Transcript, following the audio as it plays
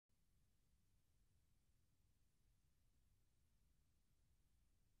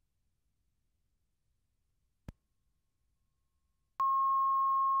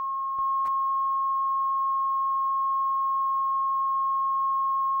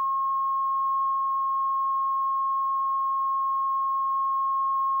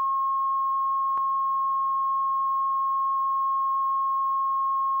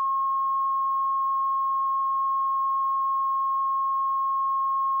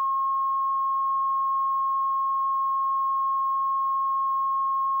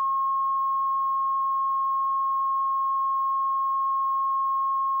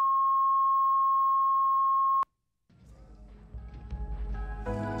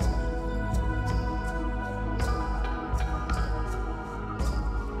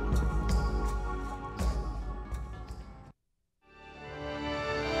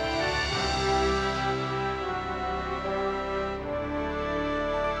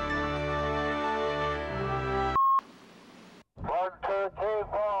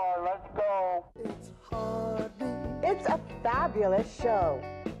fabulous show.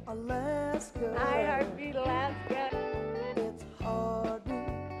 Alaska. Hi, Heartbeat Alaska. It's Heartbeat.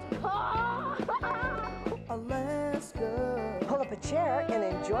 Alaska. Pull up a chair and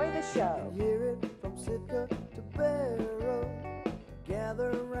enjoy the show. You can hear it from Sitka to Barrow.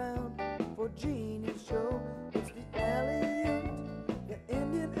 Gather around for Jeannie's show. It's the Aleut, the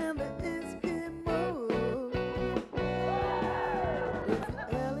Indian, and the Eskimo. It's the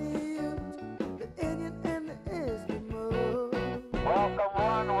Aleut, the Indian, and the Eskimo. Welcome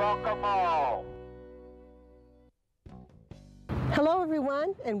one, welcome all. Hello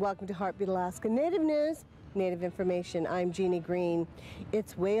everyone, and welcome to Heartbeat Alaska Native News, Native Information. I'm Jeannie Green.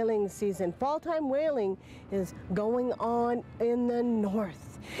 It's whaling season. Fall-time whaling is going on in the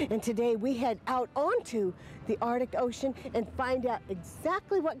north. And today we head out onto the Arctic Ocean and find out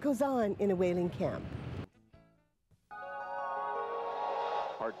exactly what goes on in a whaling camp.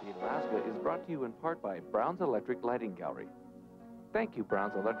 Heartbeat Alaska is brought to you in part by Brown's Electric Lighting Gallery. Thank you,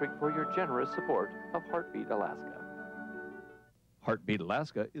 Brown's Electric, for your generous support of Heartbeat Alaska. Heartbeat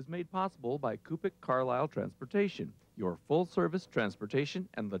Alaska is made possible by Kupik Carlisle Transportation, your full-service transportation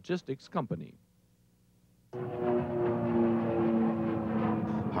and logistics company.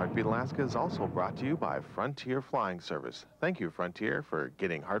 Heartbeat Alaska is also brought to you by Frontier Flying Service. Thank you, Frontier, for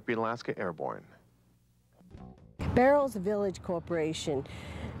getting Heartbeat Alaska airborne. Barrow's Village Corporation,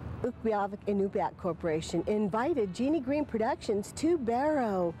 Ukpeagvik Corporation invited Jeannie Green Productions to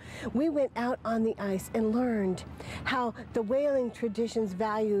Barrow. We went out on the ice and learned how the whaling tradition's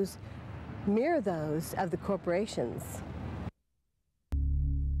values mirror those of the corporations.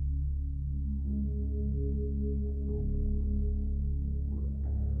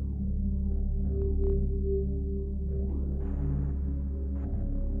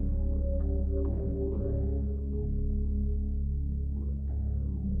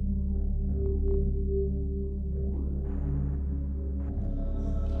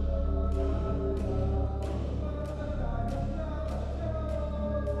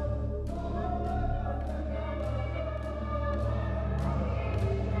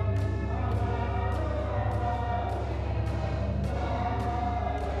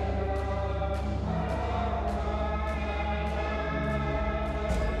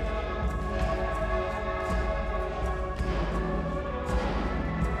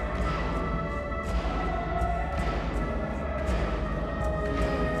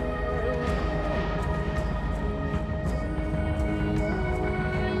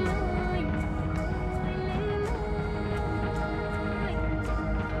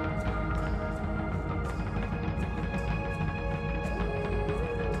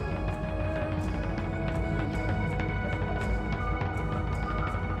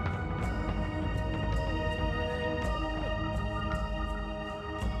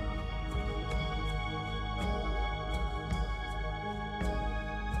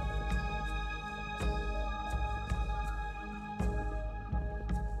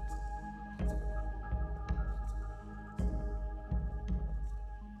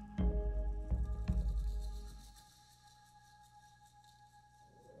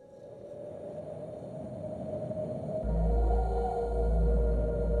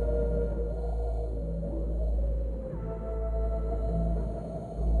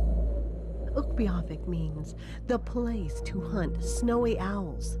 Ukpeagvik means the place to hunt snowy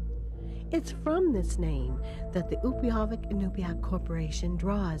owls. It's from this name that the Ukpeagvik Corporation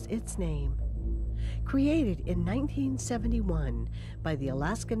draws its name. Created in 1971 by the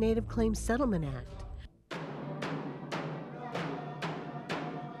Alaska Native Claims Settlement Act,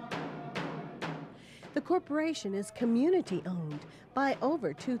 the corporation is community-owned by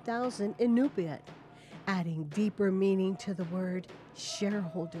over 2,000 Inupiat, adding deeper meaning to the word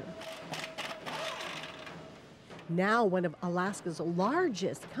shareholder. Now one of Alaska's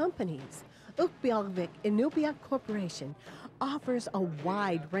largest companies, Ukpeagvik Inupiat Corporation offers a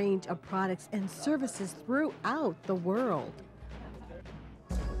wide range of products and services throughout the world.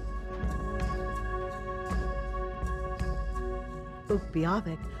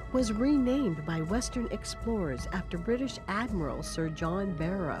 Ukpeagvik was renamed by Western explorers after British Admiral Sir John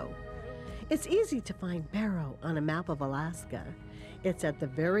Barrow. It's easy to find Barrow on a map of Alaska. It's at the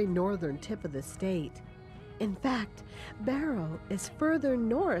very northern tip of the state. In fact, Barrow is further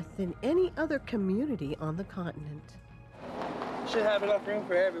north than any other community on the continent. Should have enough room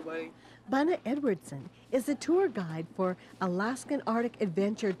for everybody. Bunna Edwardson is a tour guide for Alaskan Arctic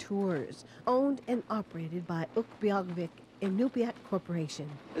Adventure Tours, owned and operated by Ukpeagvik Inupiat Corporation.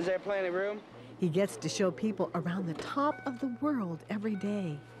 Is there plenty of room? He gets to show people around the top of the world every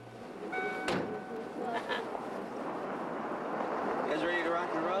day. You guys ready to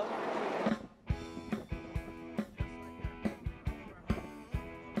rock and roll?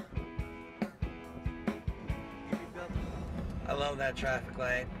 that traffic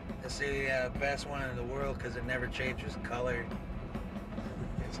light. It's the best one in the world because it never changes color.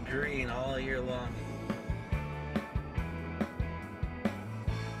 It's green all year long.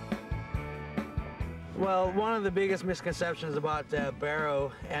 Well, one of the biggest misconceptions about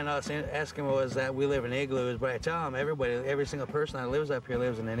Barrow and us Eskimo is that we live in igloos, but I tell them, every single person that lives up here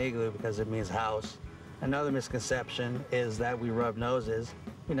lives in an igloo because it means house. Another misconception is that we rub noses.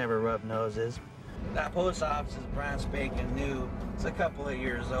 We never rub noses. That post office is brand spanking new. It's a couple of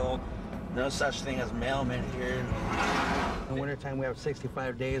years old. No such thing as mailmen here. In the wintertime, we have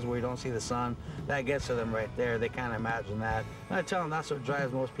 65 days where we don't see the sun. That gets to them right there. They can't imagine that. And I tell them that's what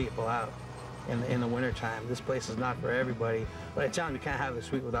drives most people out in the wintertime. This place is not for everybody. But I tell them you can't have the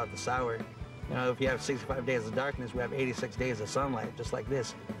sweet without the sour. You know, if you have 65 days of darkness, we have 86 days of sunlight, just like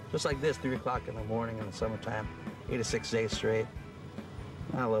this. Just like this, 3 o'clock in the morning in the summertime, 86 days straight.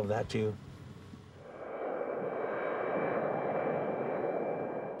 I love that too.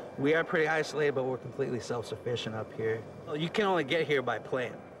 We are pretty isolated, but we're completely self-sufficient up here. Well, you can only get here by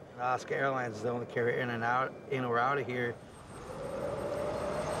plane. Alaska Airlines is the only carrier in or out of here.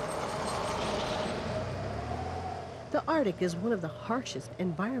 The Arctic is one of the harshest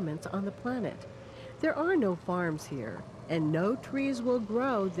environments on the planet. There are no farms here, and no trees will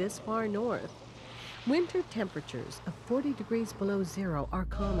grow this far north. Winter temperatures of 40 degrees below zero are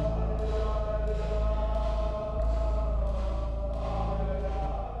common.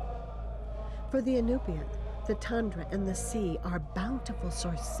 For the Inupiat, the tundra and the sea are bountiful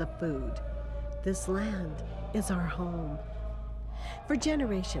sources of food. This land is our home. For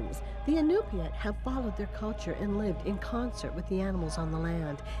generations, the Inupiat have followed their culture and lived in concert with the animals on the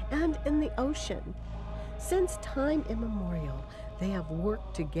land and in the ocean. Since time immemorial, they have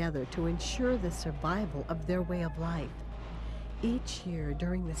worked together to ensure the survival of their way of life. Each year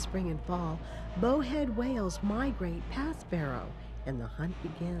during the spring and fall, bowhead whales migrate past Barrow and the hunt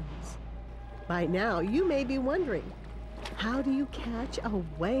begins. By now, you may be wondering, how do you catch a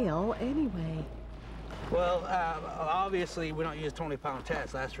whale anyway? Well, obviously we don't use 20-pound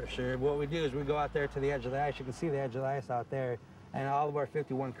tests, that's for sure. What we do is we go out there to the edge of the ice. You can see the edge of the ice out there. And all of our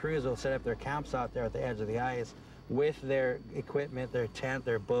 51 crews will set up their camps out there at the edge of the ice with their equipment, their tent,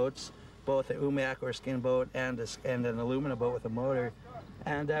 their boats, both an umiak or skin boat and an aluminum boat with a motor.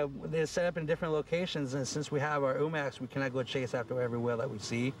 And they're set up in different locations, and since we have our umiaks, we cannot go chase after every whale that we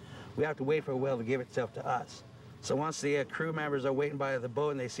see. We have to wait for a whale to give itself to us. So once the crew members are waiting by the boat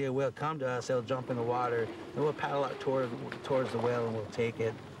and they see a whale come to us, they'll jump in the water, and we'll paddle out towards the whale and we'll take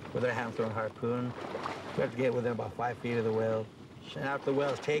it with our hand-thrown harpoon. We have to get within about 5 feet of the whale. And after the whale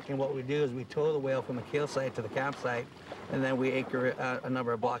is taken, what we do is we tow the whale from the kill site to the campsite, and then we anchor a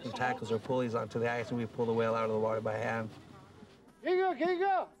number of blocking tackles or pulleys onto the ice, and we pull the whale out of the water by hand. Here you go, here you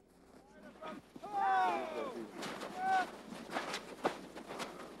go.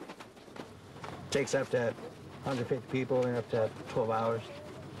 Takes up to 150 people and up to 12 hours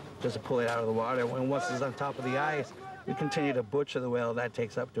just to pull it out of the water. And once it's on top of the ice, we continue to butcher the whale. That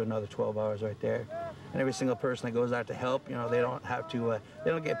takes up to another 12 hours right there. And every single person that goes out to help, you know, they don't have to,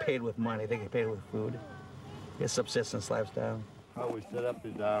 they don't get paid with money. They get paid with food. It's subsistence lifestyle. How we set up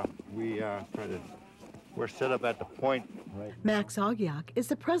is we're set up at the point. Right. Max Ogyak is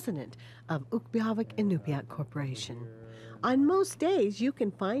the president of Ukpeagvik Inupiat Corporation. On most days, you can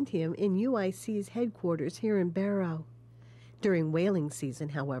find him in UIC's headquarters here in Barrow. During whaling season,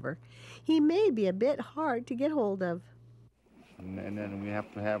 however, he may be a bit hard to get hold of. And then we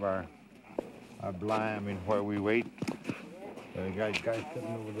have to have our blind, where we wait. The guys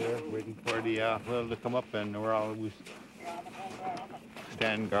sitting over there waiting for the whale to come up, and we're always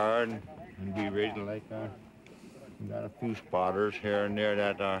stand guard and be ready to we got a few spotters here and there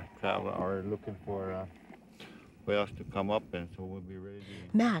that are looking for whales to come up, and so we'll be ready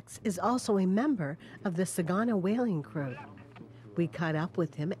to... Max is also a member of the Sagana whaling crew. We caught up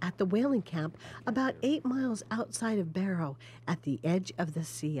with him at the whaling camp about 8 miles outside of Barrow at the edge of the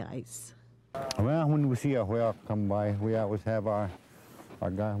sea ice. Well, when we see a whale come by, we always have our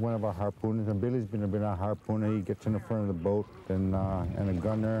guy, one of our harpooners, and Billy's been a harpooner. He gets in the front of the boat and a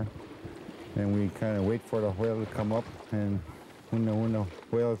gunner, and we kind of wait for the whale to come up, and when the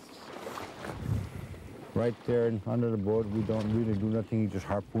whale's right there under the boat, we don't really do nothing. He just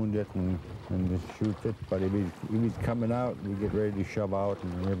harpoons it and just shoots it. But if he's coming out, we get ready to shove out,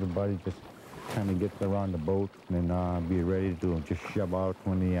 and everybody just kind of gets around the boat and be ready to just shove out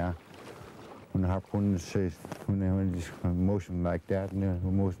when the harpoon says, when they just motion like that,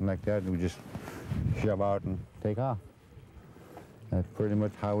 and we just shove out and take off. That's pretty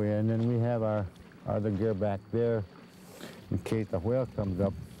much how we, and then we have our other gear back there in case the whale comes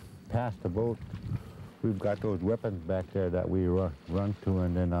up past the boat. we've got those weapons back there that we run to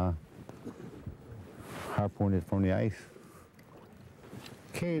and then harpoon it from the ice.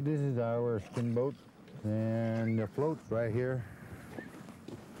 Okay, this is our spin boat, and the float's right here.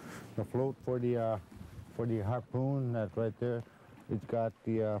 The float for the harpoon, that's right there. It's got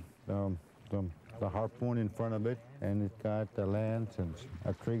the harpoon in front of it, and it's got the lance and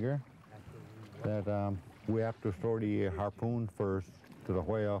a trigger that we have to throw the harpoon first to the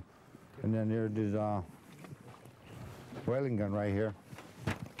whale, and then there's this whaling gun right here.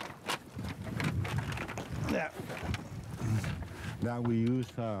 That we use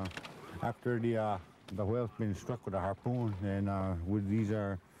after the whale's been struck with a harpoon, and with these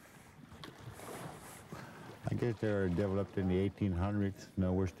are, I guess they're developed in the 1800s.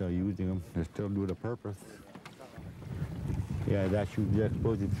 No, we're still using them. They still do the purpose. Yeah, that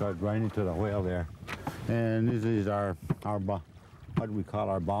explosive starts right into the whale there. And this is our what we call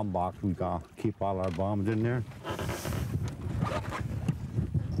our bomb box. We keep all our bombs in there.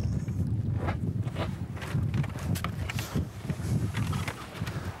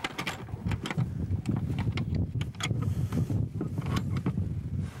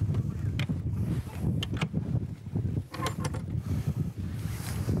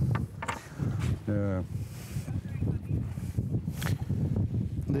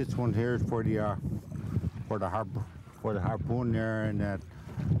 This one here is for the harpoon there, and that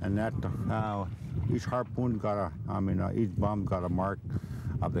each harpoon got each bomb got a mark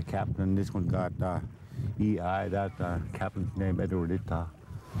of the captain. This one got EI, that's captain's name, Edward Ita.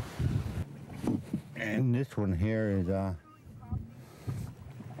 And this one here is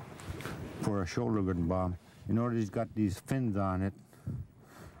for a shoulder gun bomb. You know, it's got these fins on it.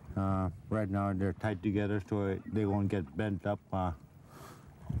 Right now they're tied together so they won't get bent up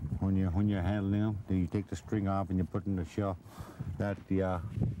when you're handling them. Then you take the string off and you put in the shell. That's the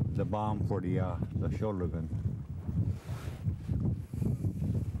bomb for the shoulder gun.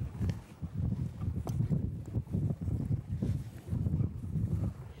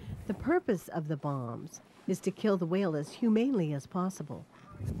 The purpose of the bombs is to kill the whale as humanely as possible.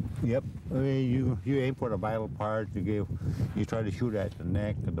 Yep, you aim for the vital parts. You try to shoot at the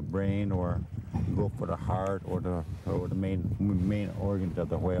neck or the brain, or go for the heart or the main organs of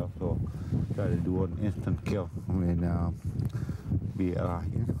the whale. So try to do an instant kill. I mean,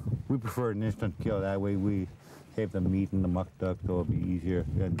 we prefer an instant kill. That way we save the meat and the muck duck, so it'll be easier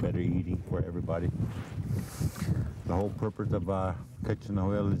and better eating for everybody. The whole purpose of catching the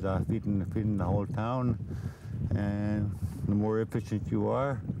whale is feeding the whole town, and the more efficient you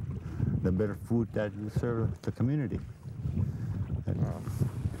are, the better food that you serve the community.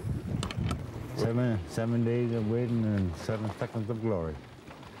 Seven days of waiting and 7 seconds of glory.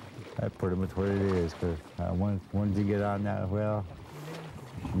 That's pretty much what it is, because once you get on that whale,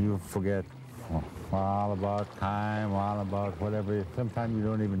 you forget all about time, all about whatever. Sometimes you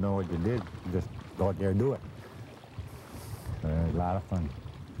don't even know what you did. You just go out there and do it. A lot of fun.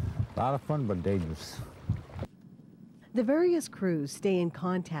 A lot of fun, but dangerous. The various crews stay in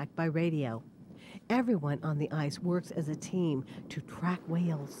contact by radio. Everyone on the ice works as a team to track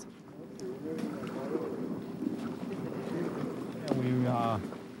whales.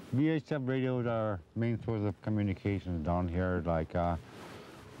 VHF radios are our main source of communications down here. Like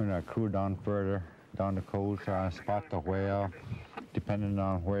when our crew down further, down the coast, spot the whale, depending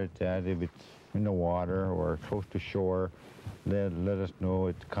on where it's at, if it's in the water or close to shore, let us know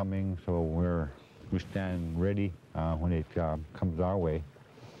it's coming, so we stand ready when it comes our way,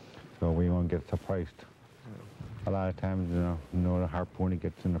 so we won't get surprised. A lot of times, the harpooner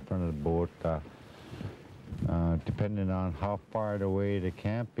gets in the front of the boat, depending on how far away the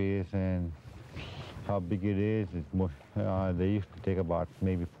camp is and how big it is. They used to take about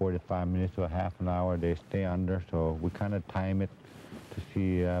maybe 45 minutes to a half an hour. They stay under, so we kind of time it to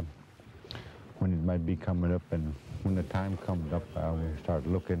see when it might be coming up, and when the time comes up, we start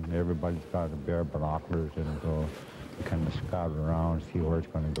looking. Everybody's got a pair of binoculars, and so we kind of scout around, see where it's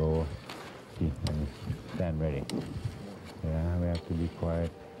going to go, and stand ready. Yeah, we have to be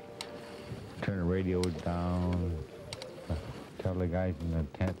quiet. Turn the radios down. Tell the guys in the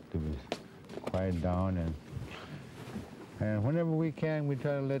tent to be quiet down, and whenever we can, we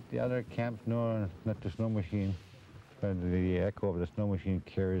try to let the other camps know, let the snow machine. The echo of the snow machine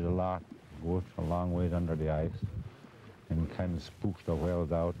carries a lot, goes a long ways under the ice, and kind of spooks the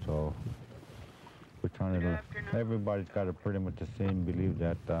whales out. So we're trying to. Everybody's got a pretty much the same belief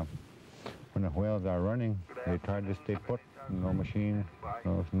that when the whales are running, they try to stay put. No machine,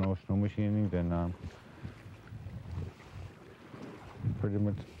 no snow machining, then pretty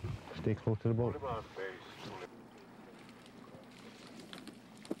much stay close to the boat.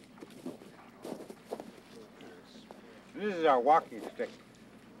 This is our walking stick.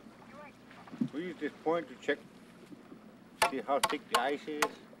 We use this point to check, see how thick the ice is.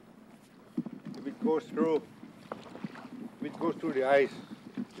 If it goes through the ice,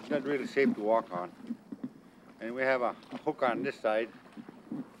 it's not really safe to walk on. And we have a hook on this side.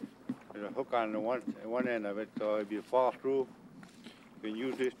 There's a hook on the one end of it, so if you fall through, you can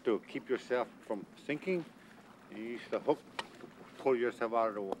use this to keep yourself from sinking. You use the hook to pull yourself out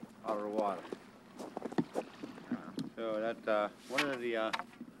of the water. So that's one of the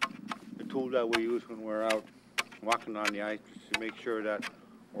tools that we use when we're out walking on the ice, just to make sure that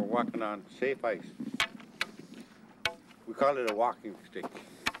we're walking on safe ice. We call it a walking stick.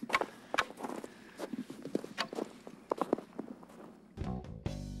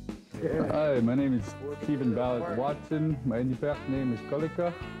 Hi, my name is Stephen Ballard Watson. My birth name is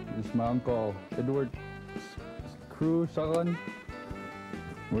Kolika. This is my uncle Edward's crew, son.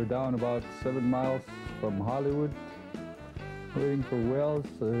 We're down about 7 miles from Hollywood, waiting for whales.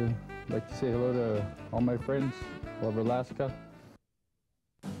 I'd like to say hello to all my friends of Alaska.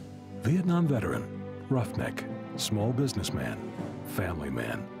 Vietnam veteran, roughneck, small businessman, family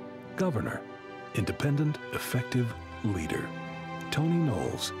man, governor, independent, effective leader. Tony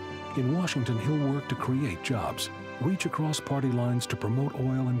Knowles. In Washington, he'll work to create jobs, reach across party lines to promote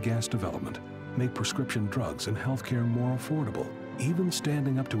oil and gas development, make prescription drugs and health care more affordable, even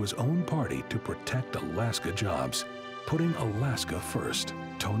standing up to his own party to protect Alaska jobs. Putting Alaska first.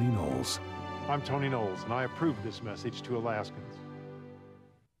 Tony Knowles. I'm Tony Knowles, and I approve this message to Alaskans.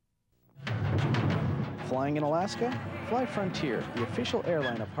 Flying in Alaska? Fly Frontier, the official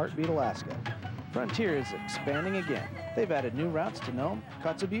airline of Heartbeat Alaska. Frontier is expanding again. They've added new routes to Nome,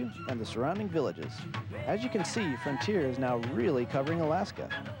 Kotzebue, and the surrounding villages. As you can see, Frontier is now really covering Alaska.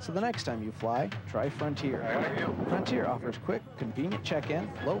 So the next time you fly, try Frontier. Frontier offers quick, convenient check-in,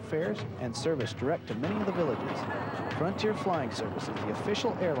 low fares, and service direct to many of the villages. Frontier Flying Service is the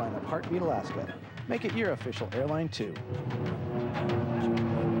official airline of Heartbeat Alaska. Make it your official airline too.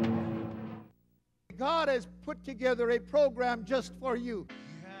 God has put together a program just for you.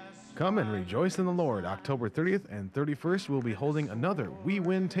 Come and rejoice in the Lord. October 30th and 31st, we'll be holding another We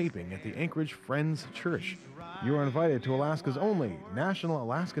Win taping at the Anchorage Friends Church. You are invited to Alaska's only National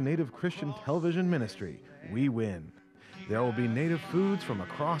Alaska Native Christian Television Ministry, We Win. There will be native foods from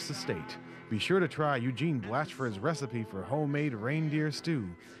across the state. Be sure to try Eugene Blatchford's recipe for homemade reindeer stew.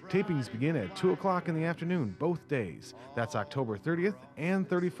 Tapings begin at 2 o'clock in the afternoon, both days. That's October 30th and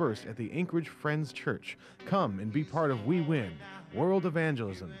 31st at the Anchorage Friends Church. Come and be part of We Win, World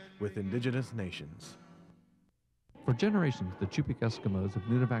Evangelism with Indigenous Nations. For generations, the Chupik Eskimos of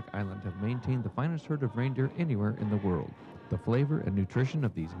Nunivak Island have maintained the finest herd of reindeer anywhere in the world. The flavor and nutrition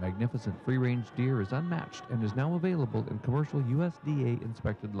of these magnificent free-range deer is unmatched and is now available in commercial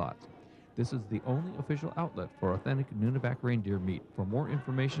USDA-inspected lots. This is the only official outlet for authentic Nunivak reindeer meat. For more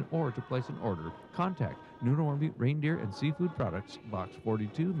information or to place an order, contact Nunavut Reindeer and Seafood Products, Box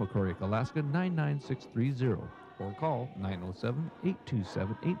 42, Macoriac, Alaska 99630, or call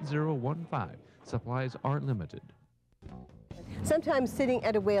 907-827-8015. Supplies are limited. Sometimes sitting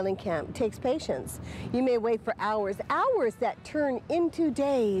at a whaling camp takes patience. You may wait for hours, hours that turn into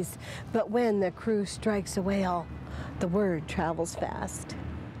days. But when the crew strikes a whale, the word travels fast.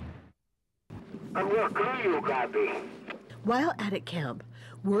 And what crew you got me? While at camp,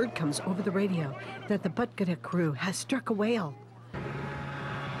 word comes over the radio that the Ukpeagvik crew has struck a whale.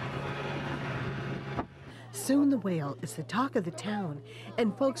 Soon the whale is the talk of the town,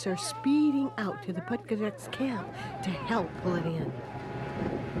 and folks are speeding out to the Ukpeagvik's camp to help pull it in.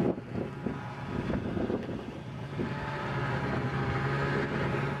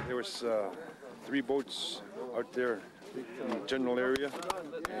 There was 3 boats out there in the general area,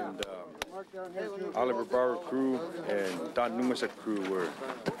 and Oliver Barrow crew and Don Numaset crew were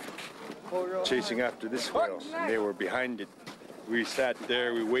chasing after this whale, and they were behind it. We sat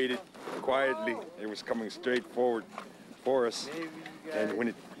there, we waited quietly. It was coming straight forward for us, and when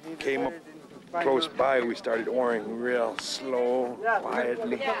it came up close by, we started oaring real slow,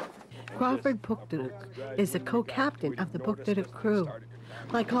 quietly. Crawford Ukpeagvik is the co-captain of the Ukpeagvik crew.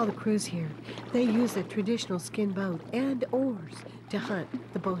 Like all the crews here, they use a traditional skin boat and oars to hunt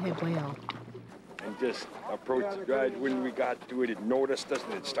the bowhead whale. And just approached it right when we got to it. It noticed us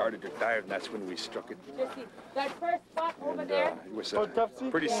and it started to dive, and that's when we struck it. That first spot over there. It was a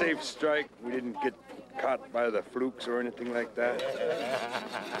pretty safe strike. We didn't get caught by the flukes or anything like that.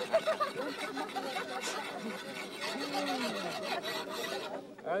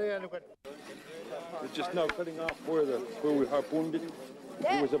 We're just now cutting off where we harpooned it.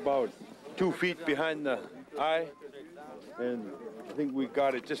 It was about 2 feet behind the eye, and I think we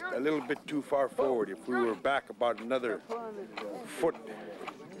got it just a little bit too far forward. If we were back about another foot,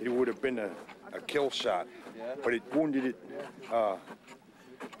 it would have been a kill shot. But it wounded it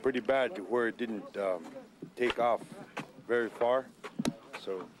pretty bad to where it didn't take off very far.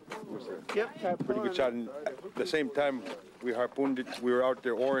 So it was a pretty good shot. And at the same time we harpooned it, we were out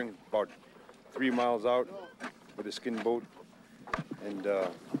there oaring about 3 miles out with a skin boat. And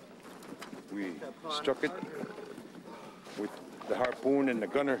we struck it with the harpoon and the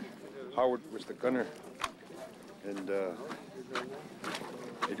gunner. Howard was the gunner. And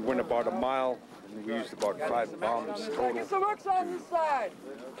it went about a mile, and we used about 5 bombs total to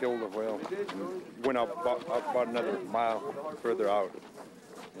kill the whale. And went out about another mile further out.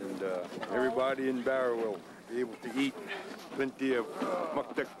 And everybody in Barrow will be able to eat plenty of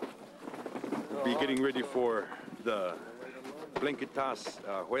muktak. We'll be getting ready for the blanket toss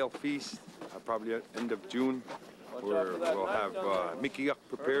whale feast, probably at end of June, where we'll have mikiyak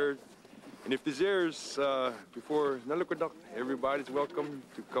prepared. And if there's before Nalukadok, everybody's welcome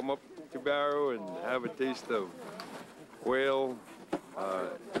to come up to Barrow and have a taste of whale.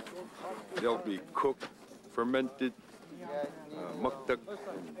 They'll be cooked, fermented, muktak,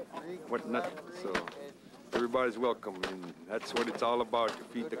 and whatnot. So everybody's welcome, and that's what it's all about, to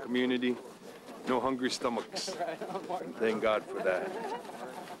feed the community. No hungry stomachs. And thank God for that.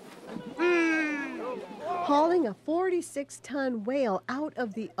 Hauling a 46-ton whale out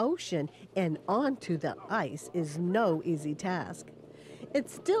of the ocean and onto the ice is no easy task.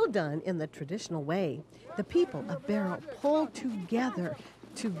 It's still done in the traditional way. The people of Barrow pull together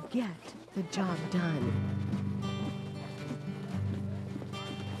to get the job done.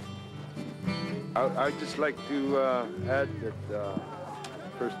 I'd just like to add that,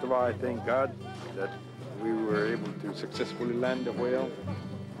 first of all, I thank God that we were able to successfully land the whale.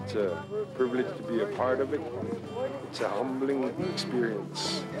 It's a privilege to be a part of it. It's a humbling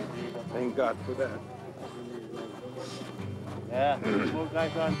experience. Thank God for that. Yeah, smoke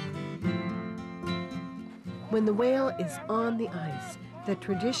guys on. When the whale is on the ice, the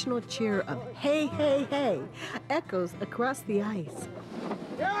traditional cheer of "hey, hey, hey" echoes across the ice.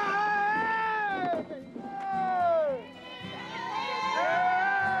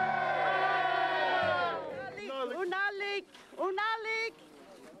 Unalik! Unalik!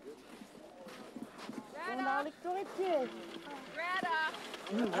 Unalik to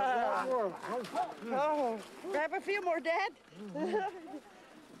grab a few more, Dad.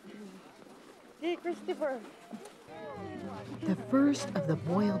 Hey, Christopher. The first of the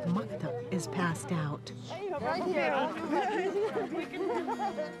boiled mukta is passed out. Right here. Oh,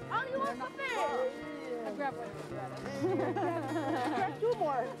 you want the fish? I grab one. Grab 2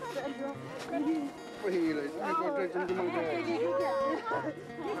 more.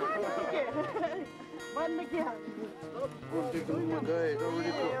 One again. Okay,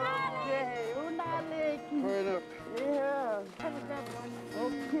 unalik. Yeah.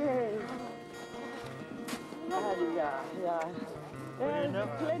 Okay. Yeah. There's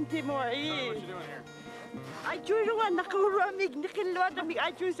plenty more. What are you doing here? I choose one. Nakahuramig. Nakiluadamig.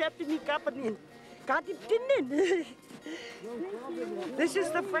 I choose after me kapanin. Katiptinin. This is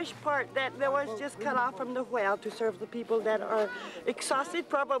the fresh part that was just cut off from the whale to serve the people that are exhausted,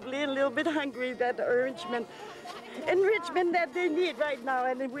 probably a little bit hungry, that enrichment that they need right now,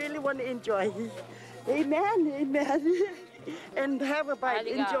 and they really want to enjoy. Amen, amen. And have a bite,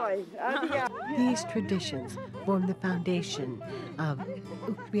 enjoy. These traditions form the foundation of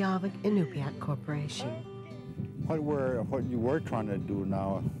Ukpeagvik Inupiat Corporation. What you were trying to do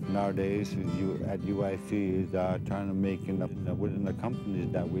nowadays is at UIC is trying to make within the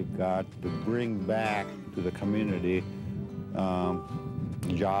companies that we've got to bring back to the community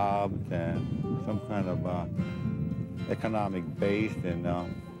jobs and some kind of economic base and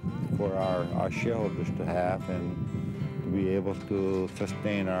for our shareholders to have and to be able to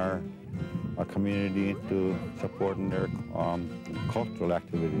sustain our community to supporting their cultural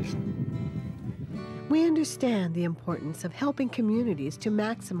activities. We understand the importance of helping communities to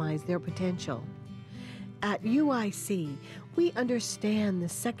maximize their potential. At UIC, we understand the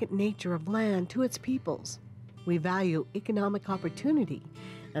second nature of land to its peoples. We value economic opportunity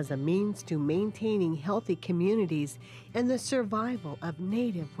as a means to maintaining healthy communities and the survival of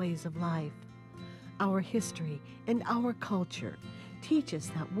native ways of life. Our history and our culture teach us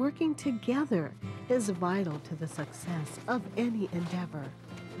that working together is vital to the success of any endeavor.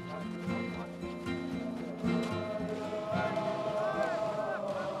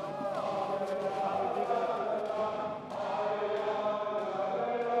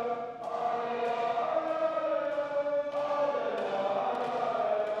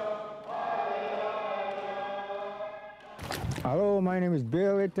 Hello, my name is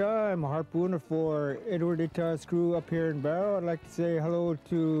Bill Itta. I'm a harpooner for Edward Itta's crew up here in Barrow. I'd like to say hello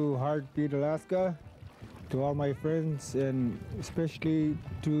to Heartbeat Alaska, to all my friends, and especially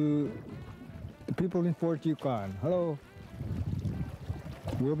to the people in Fort Yukon. Hello.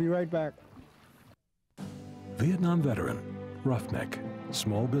 We'll be right back. Vietnam veteran, roughneck,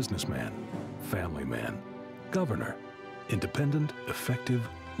 small businessman, family man, governor, independent, effective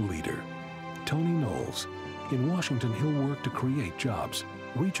leader. Tony Knowles. In Washington, he'll work to create jobs,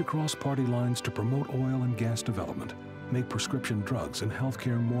 reach across party lines to promote oil and gas development, make prescription drugs and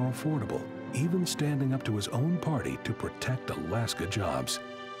healthcare more affordable, even standing up to his own party to protect Alaska jobs.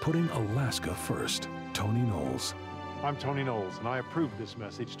 Putting Alaska first. Tony Knowles. I'm Tony Knowles, and I approve this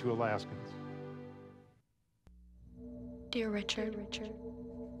message to Alaskans. Dear Richard,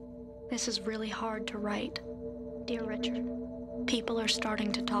 this is really hard to write. Dear Richard, people are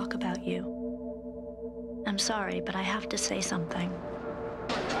starting to talk about you. I'm sorry, but I have to say something.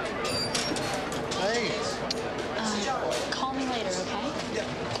 Thanks. Call me later, okay?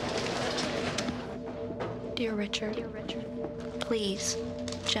 Dear Richard, please,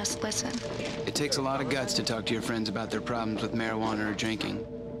 just listen. It takes a lot of guts to talk to your friends about their problems with marijuana or drinking,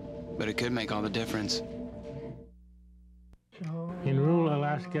 but it could make all the difference. In rural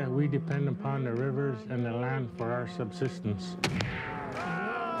Alaska, we depend upon the rivers and the land for our subsistence.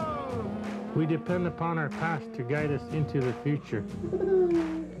 We depend upon our past to guide us into the future.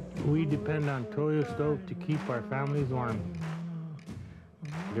 We depend on toyo stove to keep our families warm.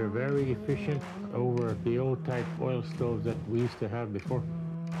 They're very efficient over the old type oil stoves that we used to have before.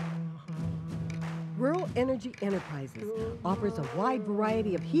 Rural Energy Enterprises offers a wide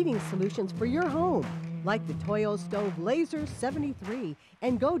variety of heating solutions for your home, like the Toyo Stove Laser 73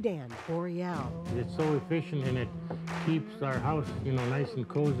 and Godan Boreal. It's so efficient and it keeps our house, nice and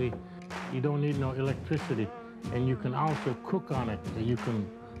cozy. You don't need no electricity, and you can also cook on it. You can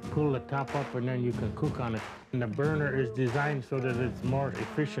pull the top up and then you can cook on it. And the burner is designed so that it's more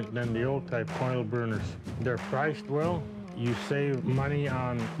efficient than the old type oil burners. They're priced well. You save money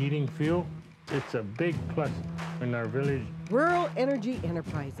on heating fuel. It's a big plus in our village. Rural Energy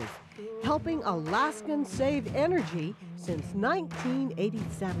Enterprises, helping Alaskans save energy since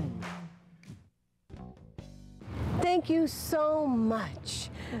 1987. Thank you so much,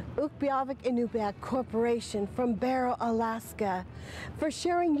 Ukpeagvik Inupiaq Corporation from Barrow, Alaska, for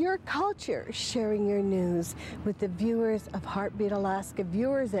sharing your culture, sharing your news with the viewers of Heartbeat Alaska,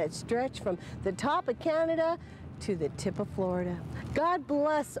 viewers that stretch from the top of Canada to the tip of Florida. God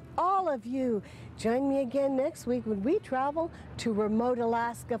bless all of you. Join me again next week when we travel to remote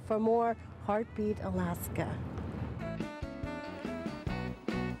Alaska for more Heartbeat Alaska.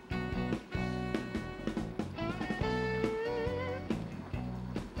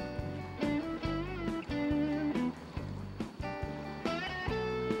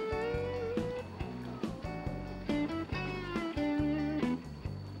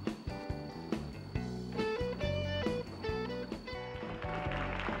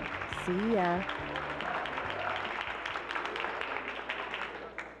 See ya.